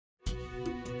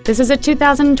This is a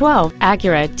 2012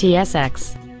 Acura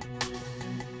TSX.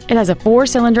 It has a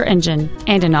 4-cylinder engine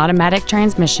and an automatic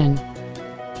transmission.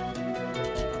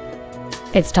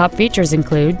 Its top features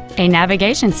include a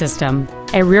navigation system,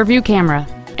 a rear-view camera,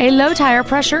 a low-tire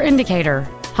pressure indicator,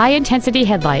 high-intensity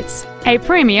headlights, a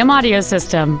premium audio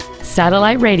system,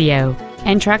 satellite radio,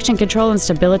 and traction control and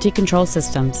stability control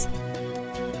systems.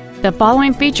 The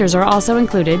following features are also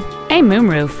included: a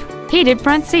moonroof, heated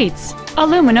front seats,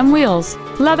 aluminum wheels,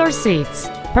 leather seats,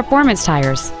 performance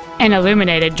tires, an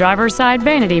illuminated driver's side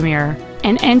vanity mirror,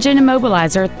 an engine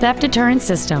immobilizer theft deterrent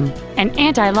system, an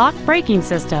anti-lock braking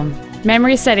system,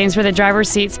 memory settings for the driver's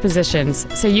seat's positions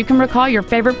so you can recall your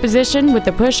favorite position with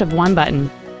the push of one button.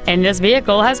 And this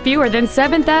vehicle has fewer than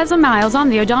 7,000 miles on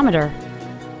the odometer.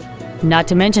 Not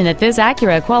to mention that this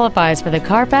Acura qualifies for the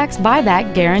Carfax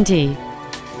buyback guarantee.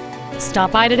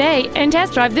 Stop by today and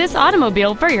test drive this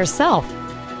automobile for yourself.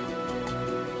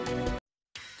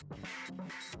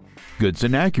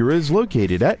 Goodson Acura is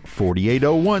located at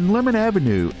 4801 Lemmon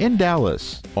Avenue in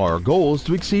Dallas. Our goal is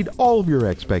to exceed all of your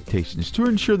expectations to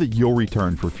ensure that you'll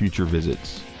return for future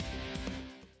visits.